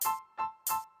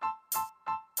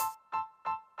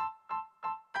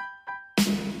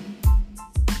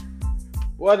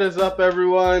What is up,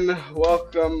 everyone?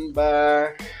 Welcome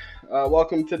back.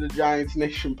 Welcome to the Giants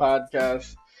Nation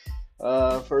podcast.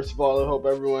 First of all, I hope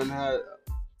everyone's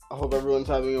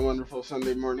having a wonderful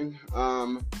Sunday morning.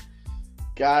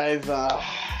 Guys,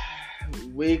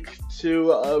 week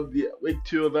two of the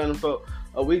NFL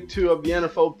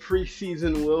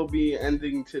preseason will be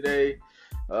ending today.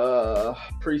 It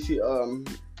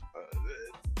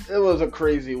was a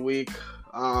crazy week.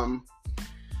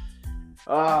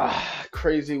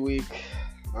 Crazy week.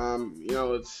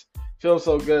 It feels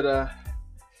so good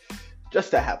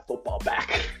just to have football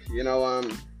back.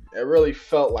 It really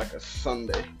felt like a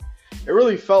Sunday. It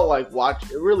really felt like Sunday.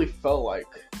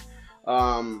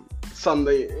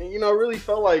 It really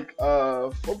felt like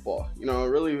football.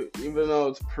 Really, even though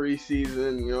it's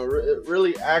preseason, it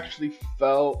really actually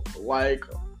felt like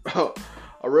a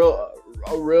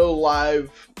real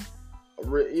live.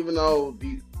 Even though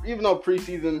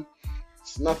preseason,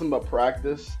 it's nothing but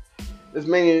practice.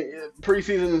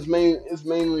 Preseason is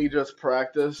mainly just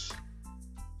practice,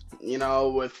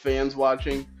 with fans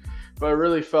watching. But it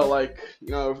really felt like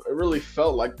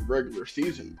the regular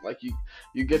season. Like you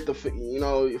get the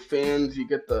fans, you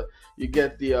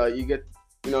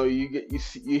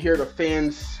hear the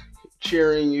fans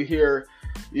cheering, you hear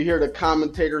the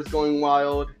commentators going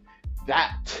wild.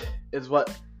 That is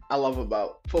what I love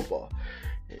about football.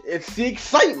 It's the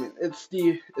excitement. It's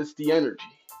the energy.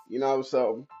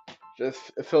 So it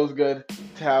feels good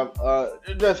to have.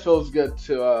 It just feels good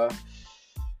to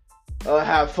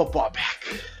have football back.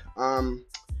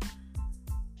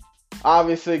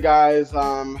 Obviously, guys.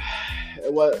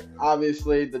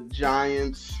 Obviously the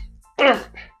Giants.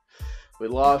 We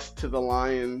lost to the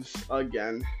Lions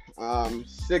again.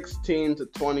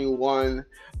 16-21.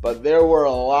 But there were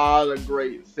a lot of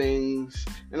great things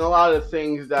and a lot of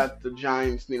things that the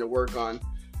Giants need to work on.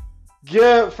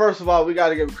 First of all, we got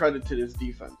to give credit to this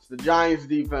defense. The Giants'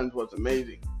 defense was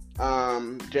amazing.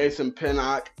 Jason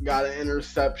Pinnock got an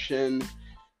interception.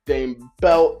 Dane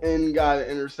Belton got an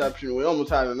interception. We almost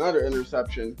had another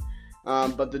interception.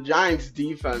 But the Giants'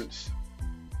 defense,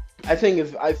 I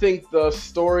think the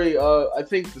story of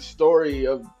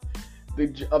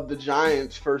the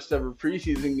Giants' first ever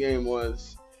preseason game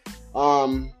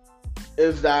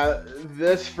is that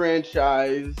this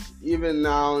franchise, even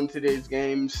now in today's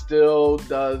game, still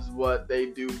does what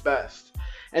they do best,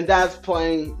 and that's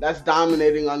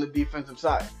dominating on the defensive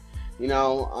side.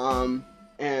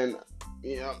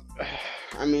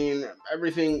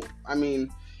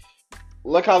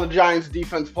 Look how the Giants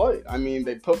defense played.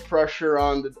 They put pressure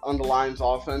on the Lions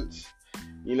offense.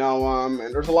 And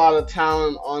there's a lot of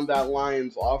talent on that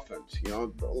Lions offense.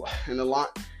 And a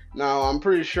lot. Now I'm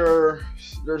pretty sure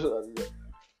there's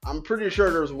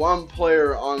one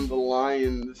player on the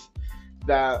Lions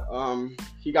that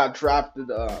he got drafted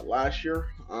last year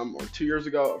or 2 years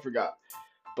ago, I forgot.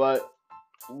 But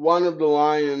one of the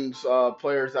Lions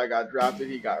players that got drafted,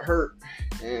 he got hurt,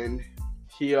 and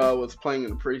he was playing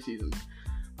in the preseason.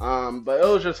 But it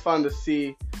was just fun to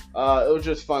see. It was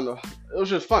just fun.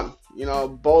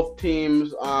 Both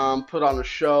teams put on a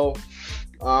show.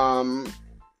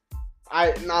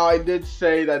 I did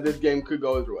say that this game could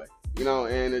go either way,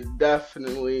 and it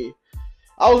definitely,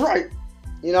 I was right.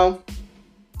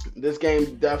 This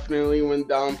game definitely went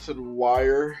down to the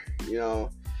wire. The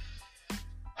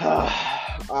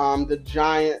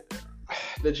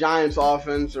Giants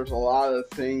offense, there's a lot of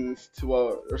things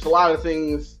to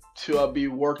be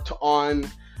worked on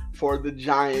for the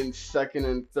Giants second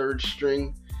and third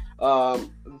stringers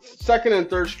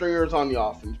on the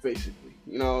offense, basically.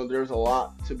 There's a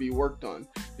lot to be worked on.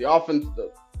 The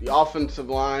offensive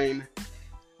line.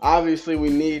 Obviously, we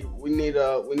need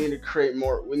to create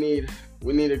more. We need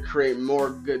to create more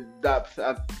good depth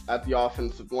at the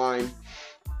offensive line.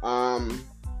 It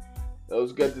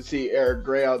was good to see Eric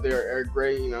Gray out there. Eric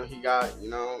Gray, it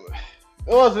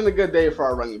wasn't a good day for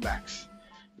our running backs.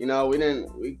 We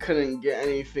couldn't get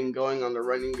anything going on the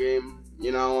running game.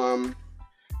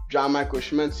 John Michael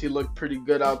Schmitz, he looked pretty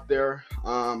good out there.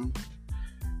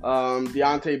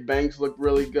 Deontay Banks looked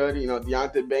really good.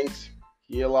 Deontay Banks,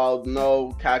 he allowed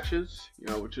no catches,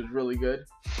 which is really good.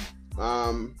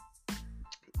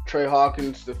 Trey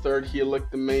Hawkins III, he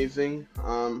looked amazing.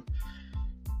 So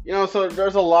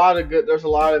there's a lot of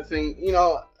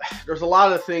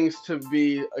things to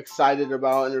be excited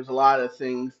about, and there's a lot of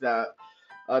things that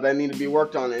need to be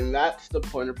worked on, and that's the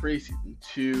point of preseason,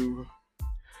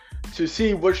 to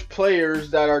see which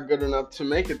players that are good enough to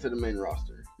make it to the main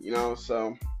roster. It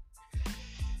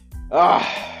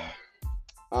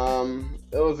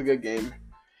was a good game.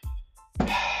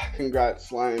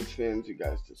 Congrats, Lions fans. You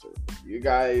guys deserve it. You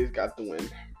guys got the win.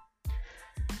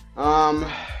 Um,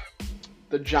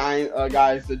 the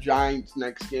Giants'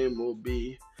 next game will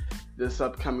be this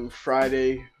upcoming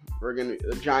Friday.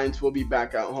 The Giants will be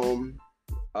back at home.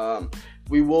 Um,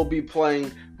 we will be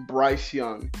playing Bryce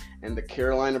Young and the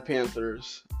Carolina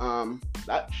Panthers.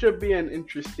 That should be an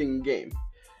interesting game.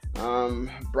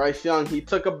 Bryce Young, he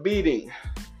took a beating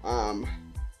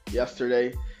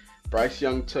yesterday. Bryce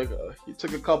Young took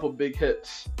a couple big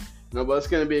hits. But it's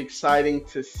going to be exciting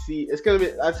to see. That's going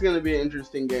to be an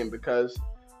interesting game because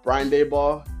Brian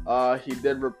Daboll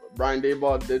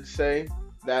did say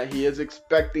that he is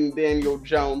expecting Daniel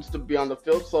Jones to be on the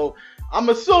field. So I'm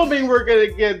assuming we're going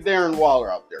to get Darren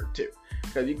Waller out there too,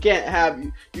 because you can't have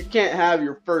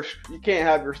your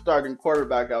starting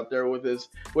quarterback out there with his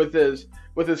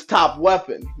top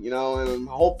weapon, and I'm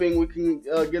hoping we can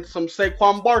get some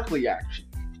Saquon Barkley action.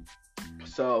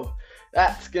 So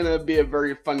that's going to be a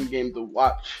very fun game to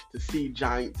watch, to see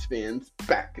Giants fans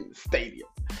back in the stadium.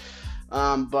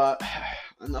 But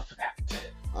enough of that.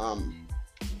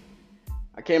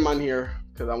 I came on here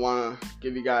because I want to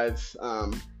give you guys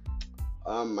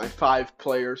my 5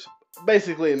 players.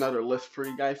 Basically another list for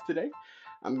you guys today.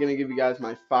 I'm going to give you guys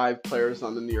my 5 players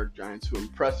on the New York Giants who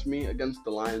impressed me against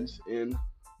the Lions in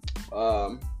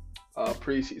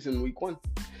preseason week 1.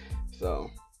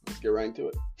 So let's get right into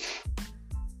it.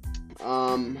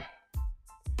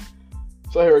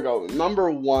 So here we go. Number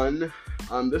 1,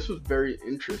 this was very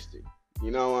interesting,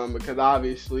 because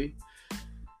obviously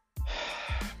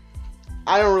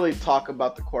I don't really talk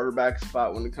about the quarterback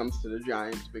spot when it comes to the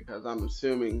Giants because I'm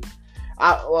assuming,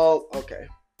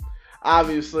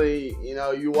 obviously,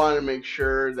 you want to make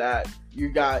sure that you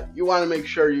got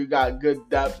good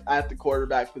depth at the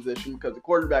quarterback position because the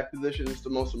quarterback position is the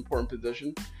most important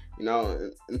position,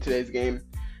 in today's game.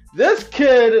 This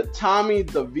kid, Tommy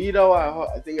DeVito,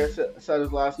 I think I said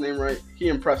his last name right. He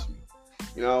impressed me,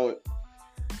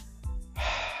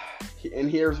 and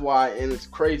here's why. And it's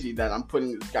crazy that I'm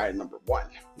putting this guy at number 1.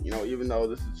 Even though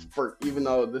this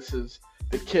is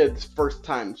the kid's first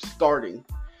time starting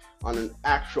on an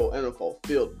actual NFL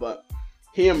field, but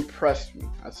he impressed me.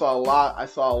 I saw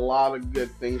a lot of good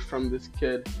things from this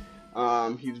kid.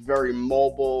 He's very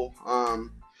mobile.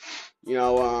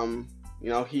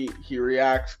 He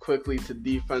reacts quickly to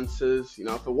defenses.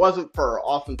 If it wasn't for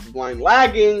our offensive line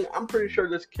lagging, I'm pretty sure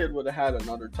this kid would have had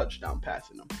another touchdown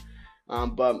pass in him.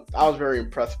 But I was very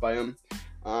impressed by him.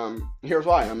 Here's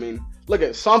why.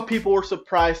 Look, some people were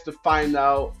surprised to find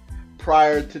out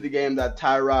prior to the game that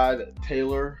Tyrod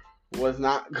Taylor was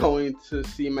not going to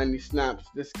see many snaps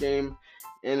this game,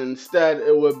 and instead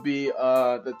it would be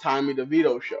the Tommy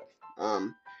DeVito show.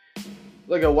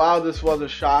 While this was a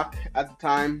shock at the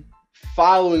time,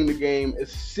 following the game, it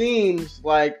seems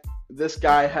like this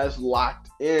guy has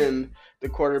locked in the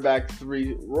quarterback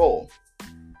 3 role.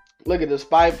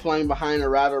 Despite playing behind a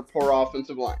rather poor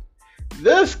offensive line,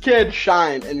 this kid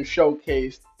shined and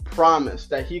showcased promise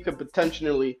that he could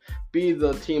potentially be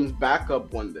the team's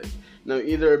backup one day.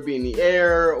 Either it be in the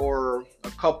air or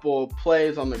a couple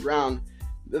plays on the ground.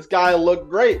 This guy looked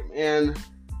great, and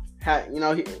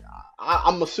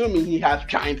I'm assuming he has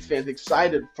Giants fans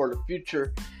excited for the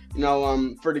future.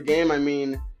 For the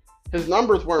game, his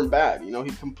numbers weren't bad.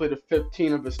 He completed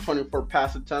 15 of his 24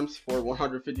 pass attempts for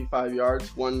 155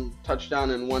 yards, 1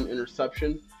 touchdown, and 1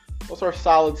 interception. Those are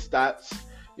solid stats.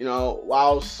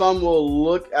 While some will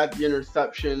look at the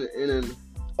interception in an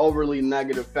overly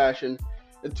negative fashion,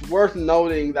 it's worth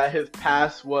noting that his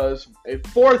pass was a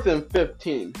 4th and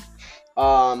 15.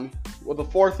 With a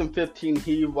 4th and 15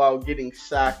 heave while getting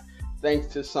sacked thanks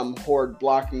to some horrid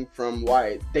blocking from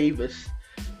Wyatt Davis.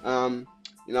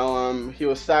 He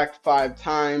was sacked 5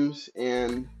 times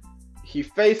and he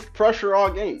faced pressure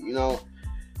all game.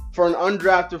 For an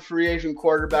undrafted free agent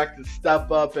quarterback to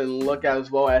step up and look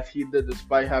as well as he did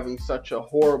despite having such a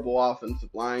horrible offensive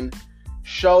line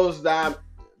shows that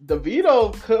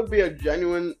DeVito could be a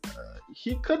genuine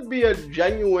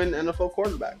NFL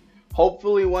quarterback.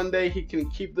 Hopefully one day he can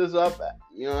keep this up,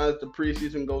 as the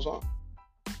preseason goes on.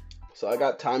 So I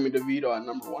got Tommy DeVito at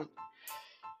number 1.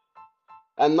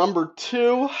 At number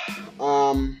 2,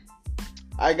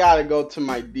 I gotta go to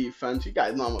my defense. You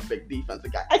guys know I'm a big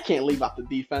defensive guy. I can't leave out the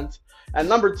defense. At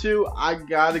number 2, I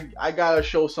gotta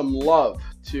show some love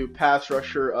to pass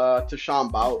rusher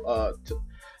Tashawn Bowser.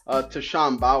 It's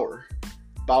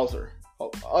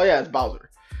Bowser.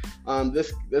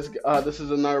 This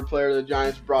is another player the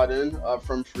Giants brought in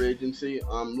from free agency.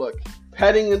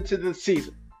 Heading into the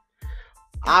season,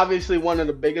 obviously one of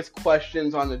the biggest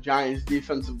questions on the Giants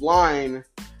defensive line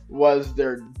was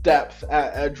their depth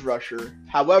at edge rusher.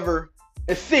 However,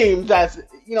 it seems as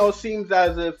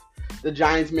if the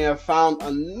Giants may have found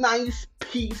a nice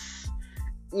piece,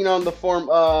 in the form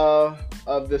of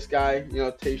this guy,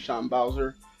 Tayshaun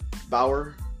Bauer.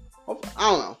 I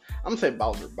don't know. I'm gonna say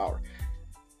Bauer.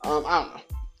 I don't know.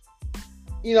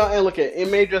 And look at it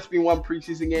may just be one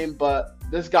preseason game, but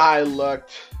this guy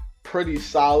looked pretty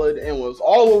solid and was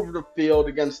all over the field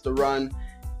against the run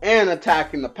and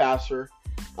attacking the passer.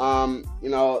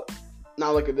 Now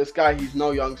look at this guy. He's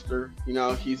no youngster.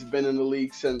 He's been in the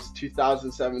league since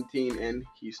 2017, and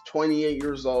he's 28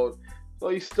 years old. So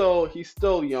he's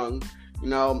still young.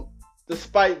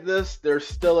 Despite this, there's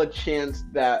still a chance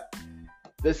that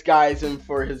this guy is in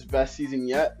for his best season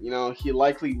yet. He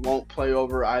likely won't play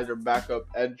over either backup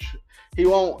edge. He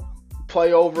won't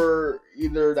play over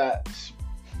either that.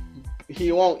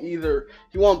 He won't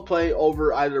play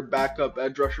over either backup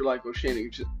edge rusher like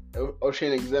O'Shane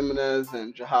Ximines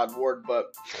and Jihad Ward.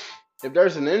 But if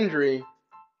there's an injury,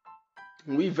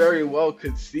 we very well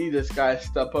could see this guy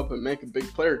step up and make a big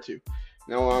play or two.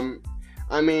 In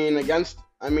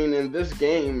this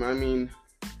game,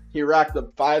 he racked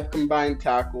up 5 combined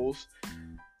tackles,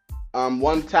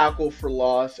 1 tackle for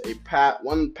loss,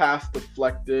 one pass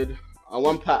deflected,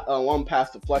 one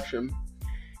pass deflection.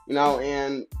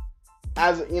 And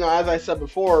as I said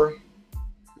before,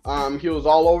 he was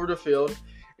all over the field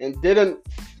and he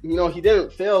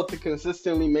didn't fail to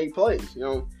consistently make plays.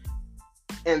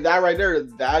 And that right there,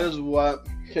 that is what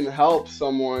can help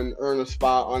someone earn a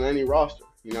spot on any roster.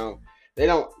 They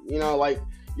don't, you don't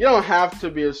have to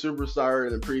be a superstar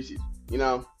in the preseason.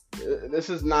 This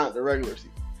is not the regular season.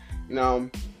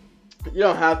 You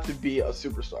don't have to be a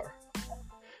superstar.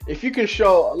 If you can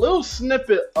show a little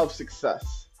snippet of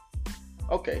success,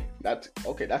 that's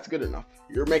good enough.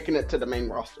 You're making it to the main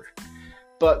roster.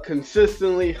 But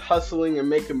consistently hustling and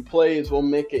making plays will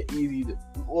make it easy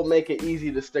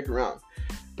to stick around.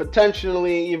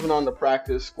 Potentially even on the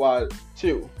practice squad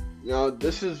too.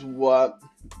 This is what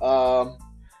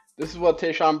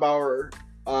Tayshaun Bauer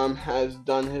has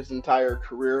done his entire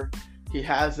career. He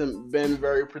hasn't been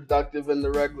very productive in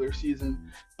the regular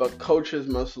season, but coaches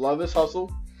must love his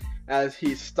hustle, as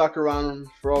he's stuck around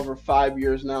for over 5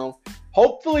 years now.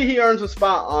 Hopefully he earns a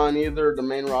spot on either the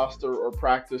main roster or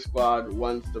practice squad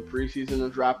once the preseason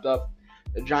is wrapped up.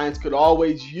 The Giants could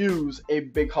always use a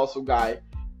big hustle guy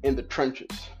in the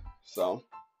trenches. So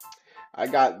I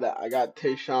got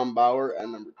Tayshaun Bauer at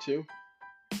number 2.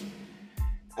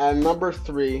 At number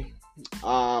 3,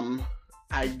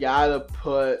 I gotta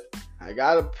put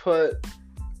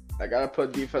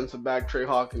defensive back Trey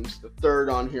Hawkins, the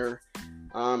 3rd on here.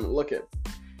 Look at.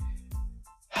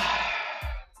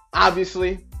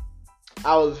 Obviously,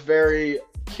 I was very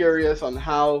curious on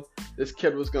how this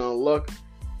kid was going to look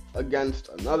against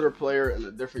another player in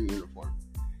a different uniform.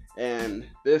 And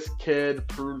this kid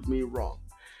proved me wrong.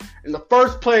 In the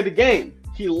first play of the game,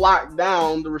 he locked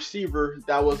down the receiver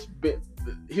that was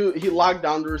he locked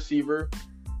down the receiver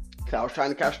because I was trying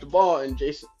to catch the ball, and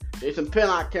Jason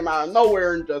Pinnock came out of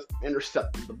nowhere and just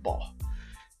intercepted the ball.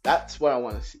 That's what I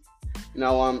want to see.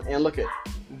 And look at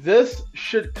this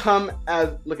should come as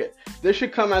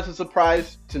a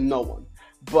surprise to no one.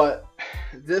 But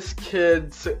this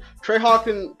kid, Trey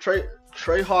Hawkins,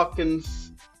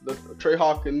 the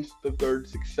 3rd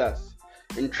success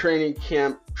in training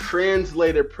camp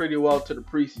translated pretty well to the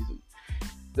preseason.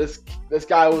 This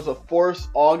guy was a force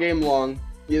all game long,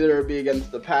 either it be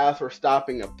against the pass or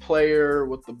stopping a player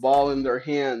with the ball in their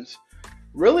hands.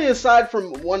 Really, aside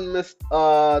from one missed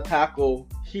tackle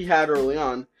he had early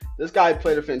on, this guy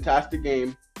played a fantastic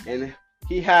game, and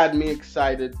he had me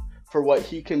excited for what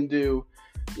he can do,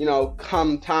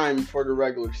 come time for the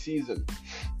regular season.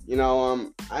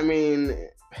 In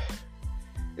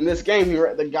this game,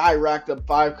 the guy racked up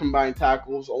 5 combined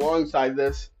tackles. Alongside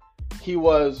this, he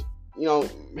was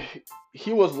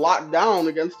locked down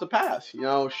against the pass,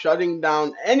 shutting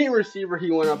down any receiver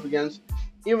he went up against.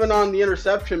 Even on the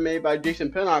interception made by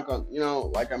Jason Pinnock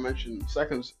like I mentioned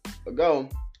seconds ago,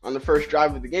 on the first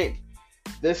drive of the game.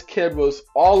 This kid was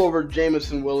all over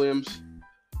Jameson Williams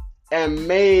and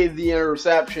made the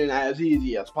interception as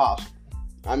easy as possible.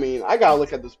 I gotta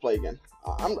look at this play again.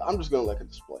 I'm just gonna look at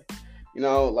this play.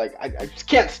 I just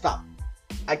can't stop.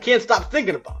 I can't stop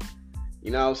thinking about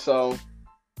it. So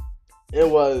it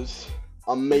was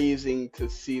amazing to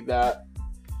see that.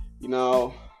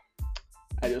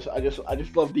 I just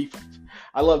love defense.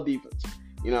 I love defense,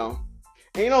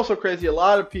 And so crazy, a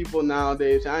lot of people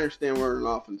nowadays, I understand we're in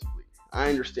an offensive league. I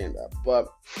understand that. But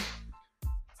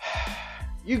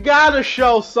you got to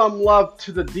show some love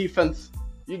to the defense.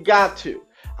 You got to.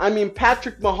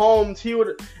 Patrick Mahomes, he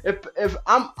would, if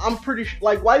I'm pretty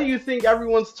sure, why do you think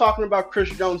everyone's talking about Chris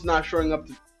Jones not showing up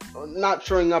not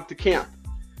showing up to camp?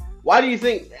 Why do you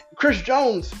think Chris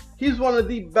Jones? He's one of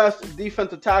the best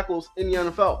defensive tackles in the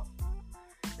NFL.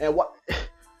 And what?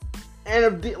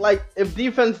 And if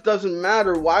defense doesn't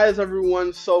matter, why is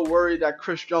everyone so worried that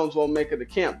Chris Jones won't make it to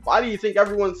camp? Why do you think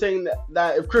everyone's saying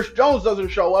that if Chris Jones doesn't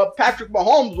show up, Patrick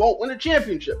Mahomes won't win a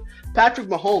championship? Patrick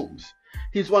Mahomes,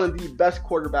 he's one of the best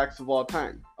quarterbacks of all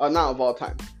time. Not of all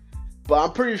time. But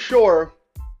I'm pretty sure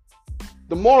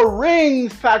the more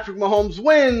rings Patrick Mahomes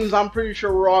wins, I'm pretty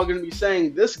sure we're all going to be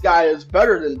saying this guy is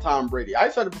better than Tom Brady. I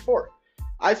said it before.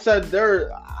 I said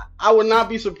I would not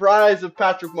be surprised if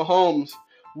Patrick Mahomes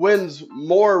wins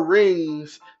more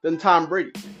rings than Tom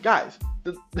Brady. Guys,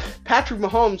 Patrick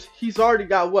Mahomes, he's already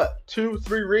got what,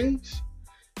 2-3 rings?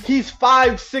 He's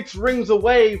 5-6 rings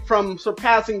away from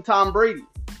surpassing Tom Brady.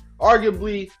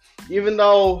 Arguably, even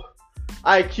though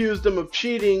I accused him of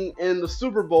cheating in the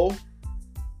Super Bowl,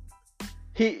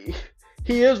 he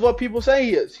is what people say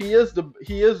he is. He is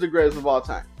the greatest of all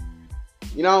time.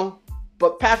 You know?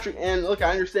 But Patrick, and look,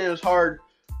 I understand it's hard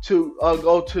to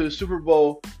go to Super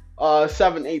Bowl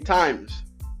 7-8 times.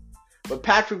 But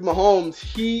Patrick Mahomes,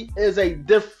 he's a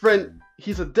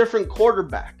different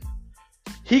quarterback.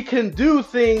 He can do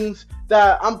things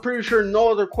that I'm pretty sure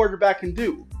no other quarterback can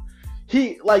do.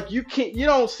 You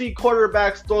don't see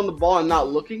quarterbacks throwing the ball and not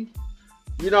looking.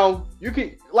 You know,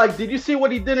 did you see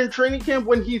what he did in training camp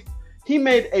when he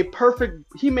made a perfect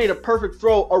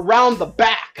throw around the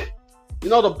back? You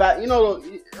know, the back, it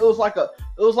was like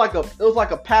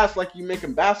a pass like you make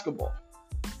in basketball.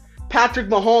 Patrick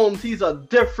Mahomes, he's a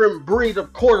different breed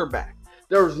of quarterback.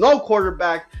 There is no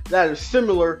quarterback that is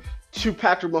similar to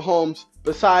Patrick Mahomes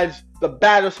besides the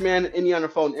baddest man in the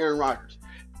NFL, Aaron Rodgers.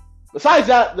 Besides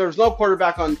that, there's no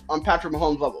quarterback on Patrick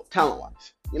Mahomes' level,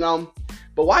 talent-wise. You know?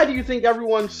 But why do you think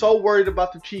everyone's so worried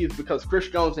about the Chiefs? Because Chris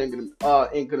Jones ain't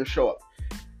gonna show up.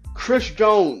 Chris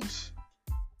Jones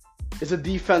is a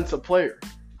defensive player.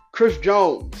 Chris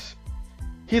Jones,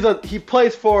 he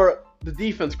plays for the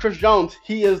defense. Chris Jones,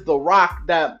 he is the rock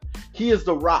that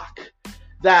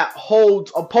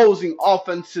holds opposing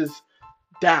offenses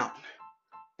down.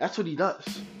 That's what he does.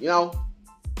 You know,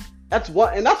 that's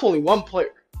only one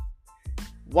player.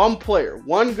 One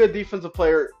good defensive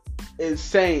player is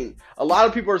saying. A lot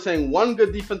of people are saying one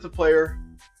good defensive player.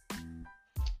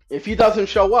 If he doesn't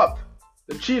show up,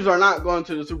 the Chiefs are not going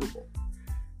to the Super Bowl.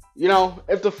 You know,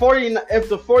 if the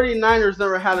 49ers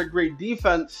never had a great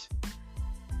defense,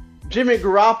 Jimmy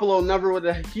Garoppolo never would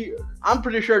have. I'm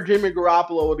pretty sure Jimmy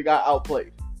Garoppolo would have got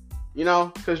outplayed. You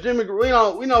know, because we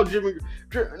know Jimmy.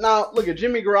 Now look at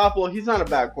Jimmy Garoppolo. He's not a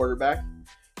bad quarterback.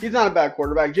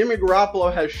 Jimmy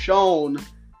Garoppolo has shown,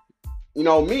 you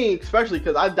know, me especially,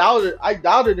 because I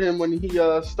doubted him when he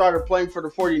started playing for the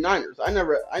 49ers. I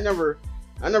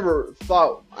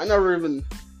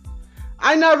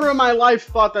never in my life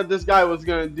thought that this guy was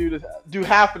going to do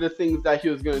half of the things that he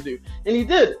was going to do. And he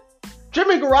did.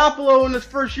 Jimmy Garoppolo in his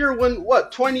first year won,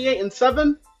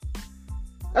 28-7?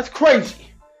 That's crazy.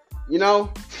 You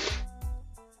know?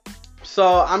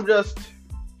 So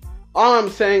all I'm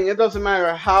saying, it doesn't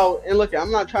matter how, and look, I'm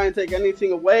not trying to take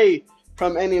anything away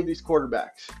from any of these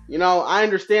quarterbacks. You know, I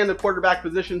understand the quarterback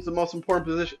position is the most important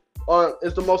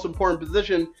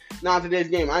position, now in today's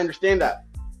game. I understand that.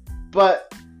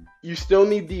 But you still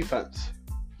need defense.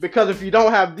 Because if you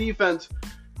don't have defense,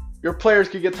 your players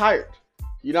could get tired.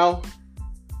 You know?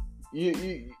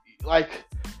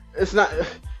 It's not,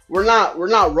 we're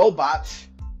not robots.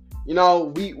 You know,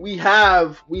 we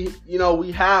have,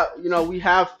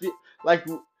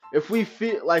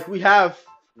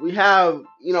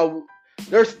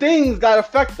 there's things that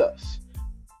affect us.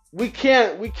 We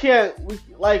have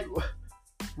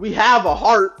a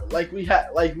heart,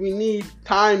 we need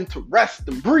time to rest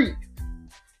and breathe.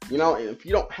 You know, and if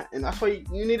you don't, and that's why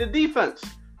you need a defense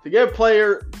to give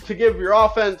your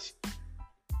offense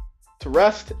to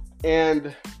rest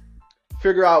and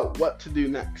figure out what to do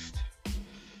next.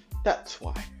 That's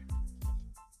why.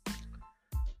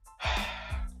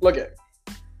 Look at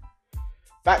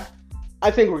back. I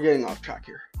think we're getting off track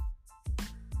here.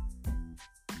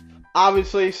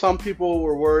 Obviously, some people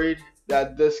were worried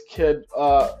that this kid.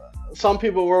 Some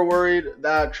people were worried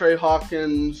that Trey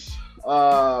Hawkins'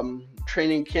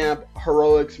 training camp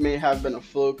heroics may have been a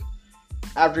fluke.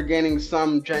 After gaining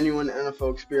some genuine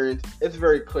NFL experience, it's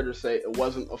very clear to say it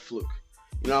wasn't a fluke.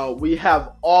 You know, we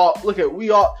have all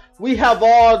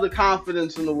the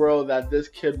confidence in the world that this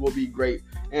kid will be great,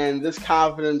 and this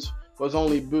confidence was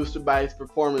only boosted by his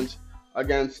performance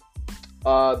against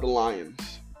the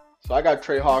Lions. So I got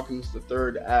Trey Hawkins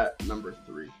III at number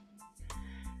 3.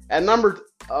 At number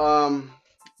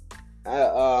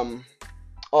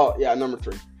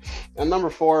 3. And number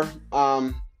 4,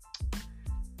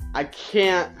 I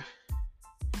can't.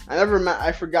 I never met.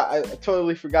 I forgot. I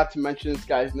totally forgot to mention this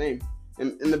guy's name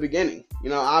in the beginning.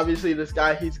 Obviously this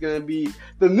guy, he's gonna be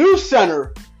the new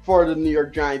center for the New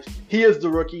York Giants. He is the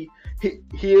rookie.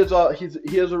 He is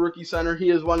a rookie center. He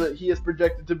is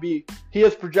projected to be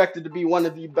one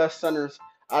of the best centers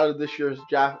out of this year's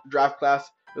draft class,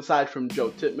 aside from Joe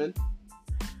Tittman.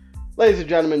 Ladies and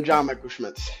gentlemen, John Michael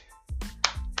Schmitz.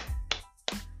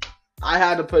 I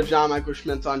had to put John Michael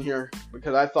Schmitz on here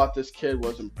because I thought this kid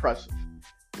was impressive.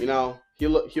 He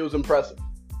was impressive.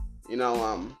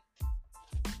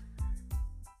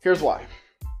 Here's why.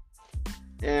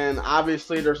 And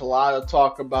obviously there's a lot of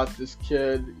talk about this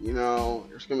kid.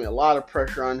 There's going to be a lot of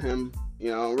pressure on him.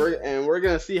 We're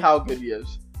going to see how good he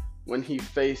is when he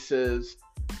faces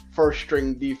first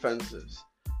string defenses.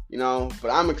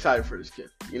 But I'm excited for this kid.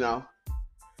 And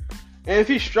if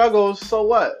he struggles, so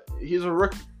what? He's a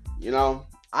rookie.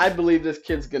 I believe this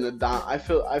kid's gonna I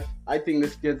feel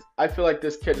like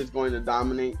this kid is going to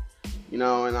dominate. And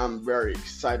I'm very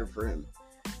excited for him.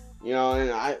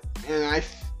 And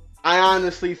I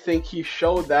honestly think he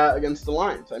showed that against the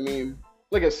Lions. I mean,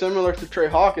 look, it's similar to Trey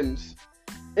Hawkins.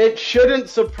 It shouldn't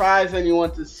surprise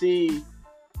anyone to see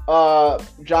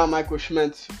John Michael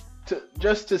Schmitz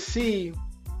to see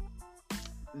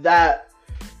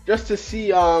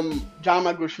John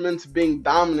Michael Schmitz being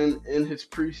dominant in his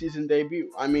preseason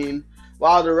debut. I mean,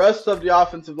 while the rest of the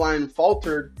offensive line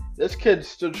faltered, this kid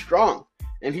stood strong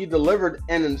and he delivered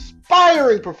an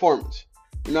inspiring performance.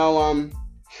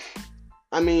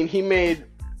 I mean, he made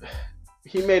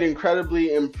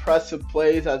incredibly impressive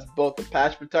plays as both a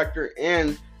pass protector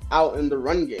and out in the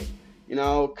run game.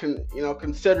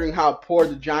 Considering how poor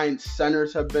the Giants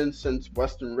centers have been since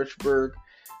Weston Richburg,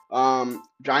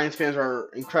 Giants fans are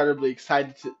incredibly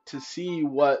excited to see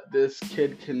what this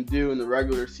kid can do in the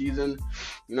regular season.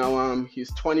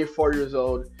 He's 24 years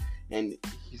old and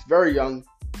he's very young.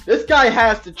 This guy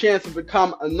has the chance to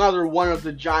become another one of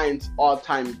the Giants'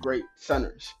 all-time great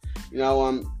centers.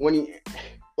 When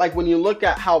you look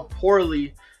at how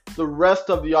poorly the rest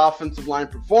of the offensive line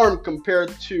performed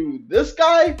compared to this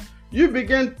guy, you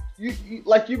begin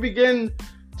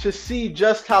to see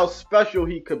just how special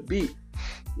he could be.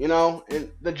 And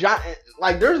the Giant,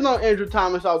 there's no Andrew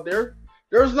Thomas out there.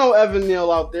 There's no Evan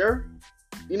Neal out there.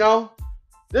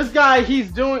 This guy,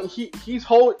 he's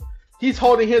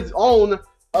holding his own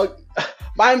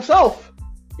by himself.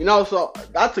 So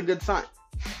that's a good sign.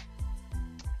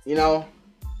 The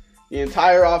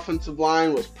entire offensive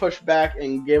line was pushed back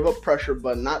and gave up pressure,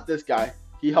 but not this guy.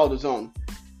 He held his own,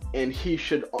 and he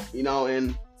should,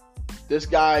 and this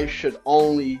guy should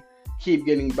only keep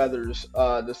getting better this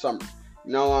summer.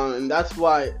 And that's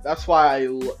why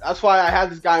I had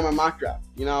this guy in my mock draft.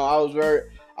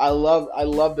 I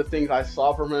love the things I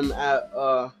saw from him at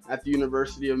the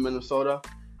University of Minnesota.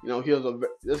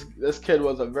 This kid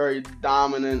was a very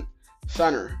dominant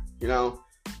center.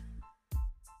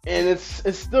 And it's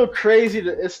still crazy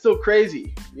that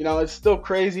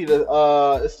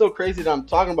I'm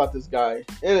talking about this guy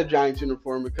in a Giants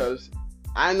uniform, because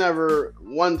I never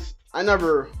once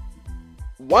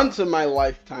in my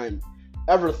lifetime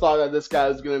ever thought that this guy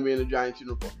was going to be in a Giants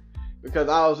uniform, because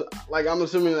I'm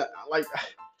assuming that,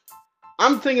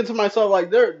 I'm thinking to myself,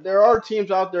 there are teams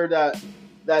out there that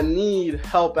need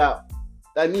help at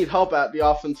the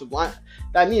offensive line,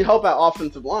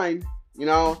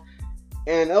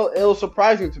 and it was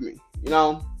surprising to me.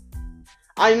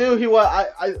 I knew he was.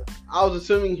 I was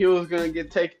assuming he was gonna get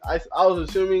taken. I was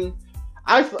assuming.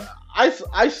 I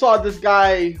saw this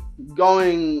guy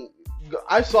going.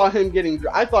 I saw him getting.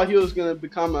 I thought he was gonna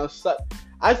become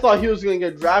I thought he was gonna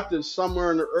get drafted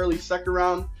somewhere in the early second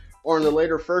round or in the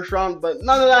later first round, but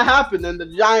none of that happened. And the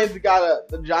Giants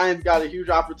got a huge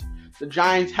opportunity. The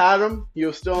Giants had him. He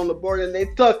was still on the board, and they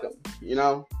took him.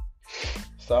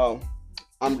 So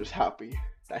I'm just happy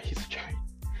that he's a Giant.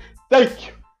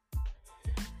 Thank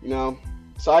you.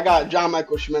 So I got John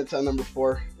Michael Schmitz at number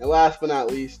 4. And last but not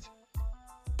least,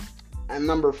 at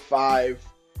number 5,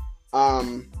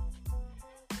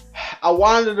 I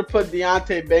wanted to put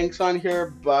Deonte Banks on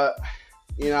here, but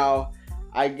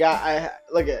I gotta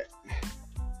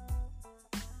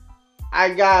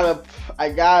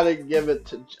give it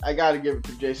to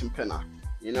Jason Pinnock.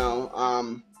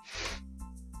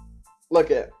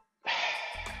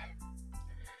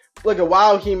 Look at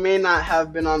while he may not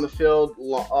have been on the field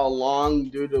long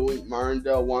due to Wink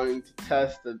Martindale wanting to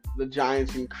test the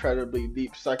Giants' incredibly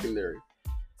deep secondary,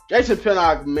 Jason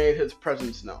Pinnock made his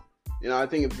presence known. I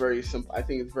think it's very simple. I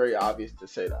think it's very obvious to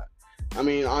say that. I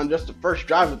mean, on just the first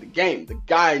drive of the game, the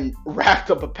guy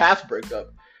racked up a pass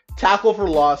breakup tackle for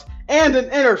loss, and an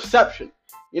interception.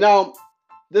 You know,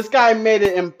 this guy made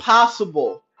it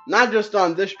impossible, not just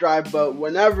on this drive, but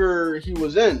whenever he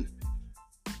was in,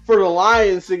 for the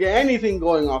Lions to get anything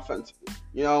going offensively.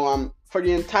 You know, for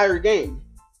the entire game.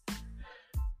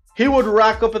 He would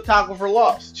rack up a tackle for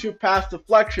loss, 2 pass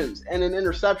deflections, and an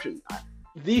interception.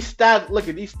 These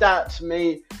stats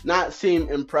may not seem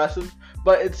impressive,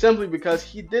 but it's simply because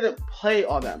he didn't play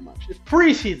all that much. It's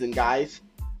preseason, guys.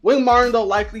 Wing Martindale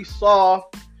likely saw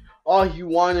all he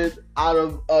wanted out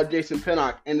of Jason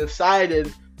Pinnock and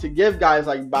decided to give guys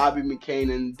like Bobby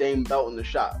McCain and Dane Belton a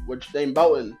shot, which Dane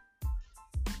Belton,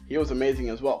 he was amazing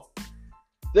as well.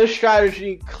 This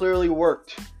strategy clearly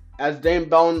worked, as Dane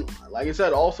Belton, like I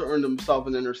said, also earned himself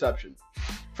an interception.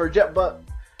 But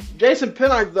Jason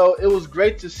Pinnock, though, it was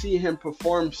great to see him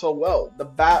perform so well.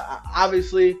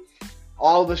 Obviously,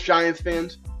 all of us Giants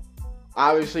fans,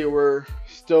 obviously, we're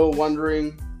still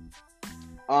wondering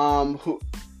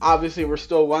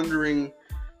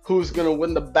who's going to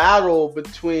win the battle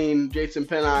between Jason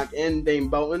Pinnock and Dane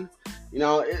Belton. You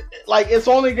know, it's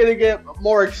only going to get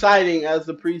more exciting as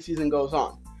the preseason goes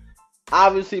on.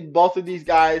 Obviously, both of these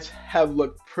guys have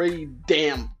looked pretty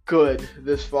damn good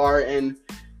this far, and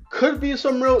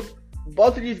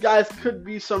both of these guys could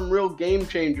be some real game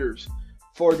changers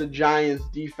for the Giants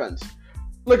defense.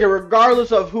 Look,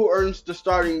 regardless of who earns the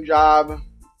starting job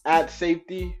at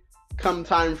safety come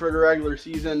time for the regular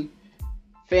season,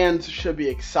 fans should be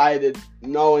excited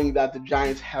knowing that the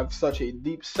Giants have such a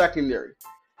deep secondary.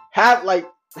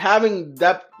 Having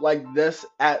depth like this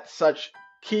at such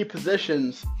key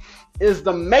positions is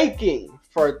the making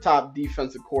for a top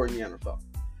defensive core in the NFL.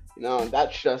 You know,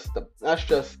 that's just the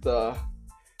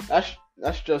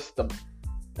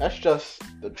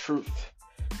truth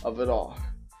of it all.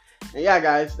 And yeah,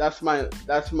 guys, that's my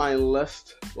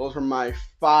list. Those are my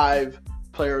 5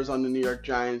 players on the New York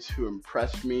Giants who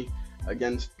impressed me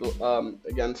against the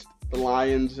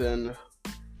Lions in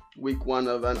week 1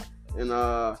 of the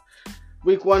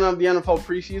NFL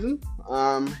preseason.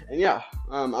 And yeah,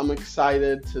 I'm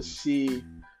excited to see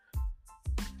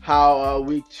how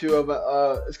week 2 of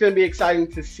it's going to be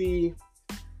exciting to see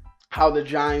how the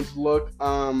Giants look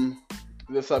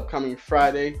this upcoming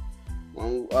Friday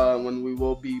when we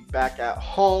will be back at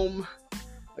home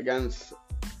against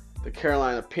the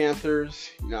Carolina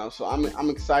Panthers. You know, so I'm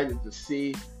excited to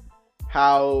see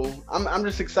how I'm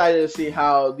just excited to see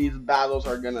how these battles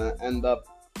are gonna end up.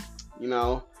 You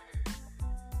know.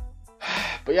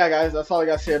 But yeah, guys, that's all I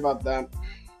got to say about that.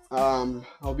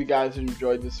 Hope you guys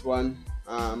enjoyed this one.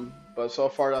 But so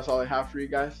far, that's all I have for you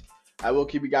guys. I will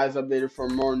keep you guys updated for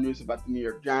more news about the New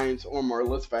York Giants or more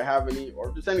lists if I have any,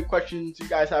 or just any questions you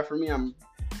guys have for me. I'm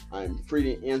free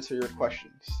to answer your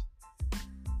questions.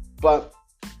 But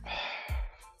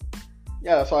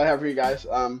yeah, that's all I have for you guys.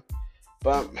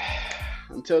 But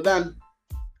until then,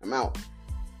 I'm out.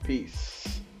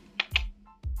 Peace.